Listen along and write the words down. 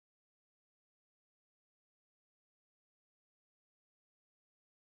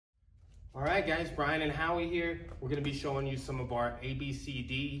All right, guys, Brian and Howie here. We're gonna be showing you some of our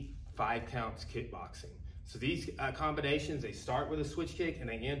ABCD 5 counts kickboxing. So these combinations, they start with a switch kick and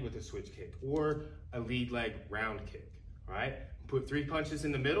they end with a switch kick or a lead leg round kick, all right? Put 3 punches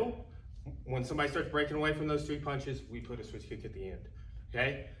in the middle. When somebody starts breaking away from those 3 punches, we put a switch kick at the end,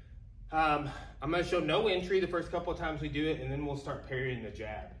 okay? I'm gonna show no entry the first couple of times we do it, and then we'll start parrying the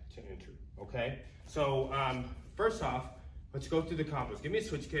jab to entry, okay? So first off, let's go through the combos. Give me a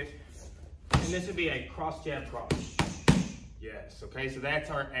switch kick. And this would be a cross jab cross. Yes, okay, so that's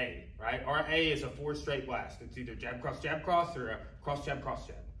our A, right? Our A is a 4 straight blast. It's either jab, cross, or a cross, jab,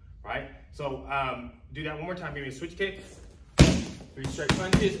 right? So do that one more time. Give me a switch kick, 3 straight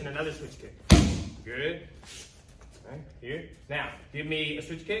punches, and another switch kick. Good. Okay, here. Now, give me a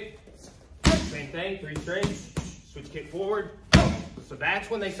switch kick. Same thing, 3 straight. Switch kick forward. So that's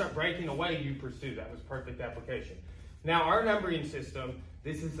when they start breaking away, you pursue. That was perfect application. Now, our numbering system,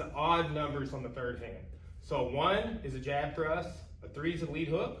 this is the odd numbers on the third hand. So 1 is a jab thrust, a 3 is a lead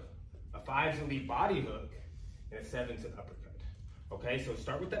hook, a 5 is a lead body hook, and a 7 is an uppercut. Okay, so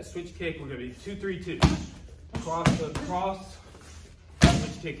start with that switch kick. We're gonna be 2-3-2. Cross hook, cross,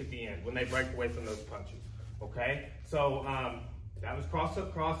 switch kick at the end when they break away from those punches. Okay, so that was cross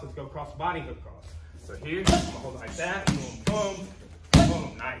hook, cross. Let's go cross body hook, cross. So here, I'm gonna hold it like that. Boom, boom,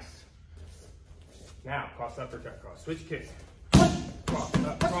 boom, nice. Now, cross uppercut, cross, switch kick. Cross,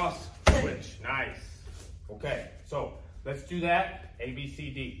 up, cross, switch, nice. Okay, so let's do that,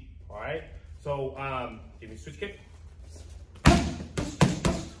 ABCD, all right? So give me a switch kick.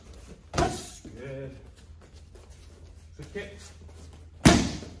 Good. Switch kick.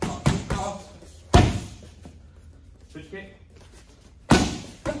 Cross, cross. Switch kick.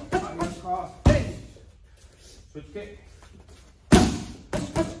 Cross. Switch kick.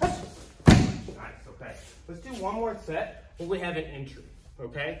 Okay, let's do one more set where we have an entry,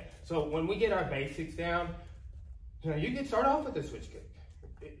 okay? So when we get our basics down, you can start off with a switch kick.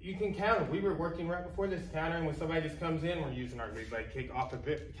 You can counter. We were working right before this countering. When somebody just comes in, we're using our lead leg kick off of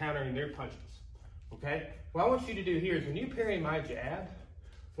it, countering their punches, okay? What I want you to do here is when you parry my jab,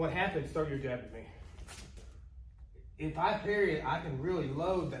 what happens, throw your jab at me. If I parry it, I can really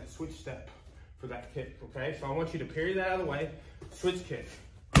load that switch step for that kick, okay? So I want you to parry that out of the way, switch kick,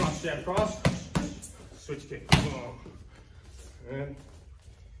 cross jab, cross, switch kick, and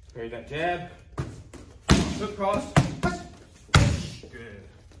parry that jab, hook cross, good.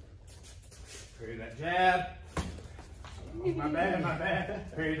 Parry that jab, my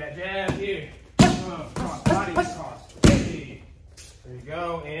bad, parry that jab here, cross body, cross, there you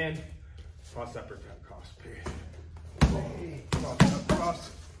go, and cross uppercut, cross, parry, cross up, cross,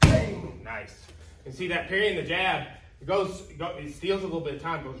 nice. And see that parrying the jab, it steals a little bit of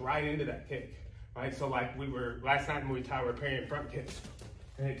time, goes right into that kick. Right, so like we were last night in Muay Thai, we were parrying front kicks,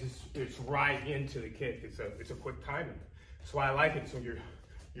 and it's right into the kick. It's a quick timing. That's why I like it. So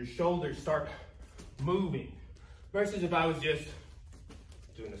your shoulders start moving, versus if I was just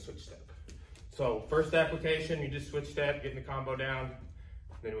doing a switch step. So first application, you just switch step, getting the combo down,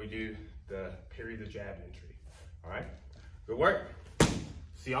 then we do the parry the jab entry. All right, good work.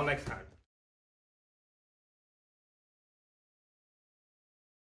 See y'all next time.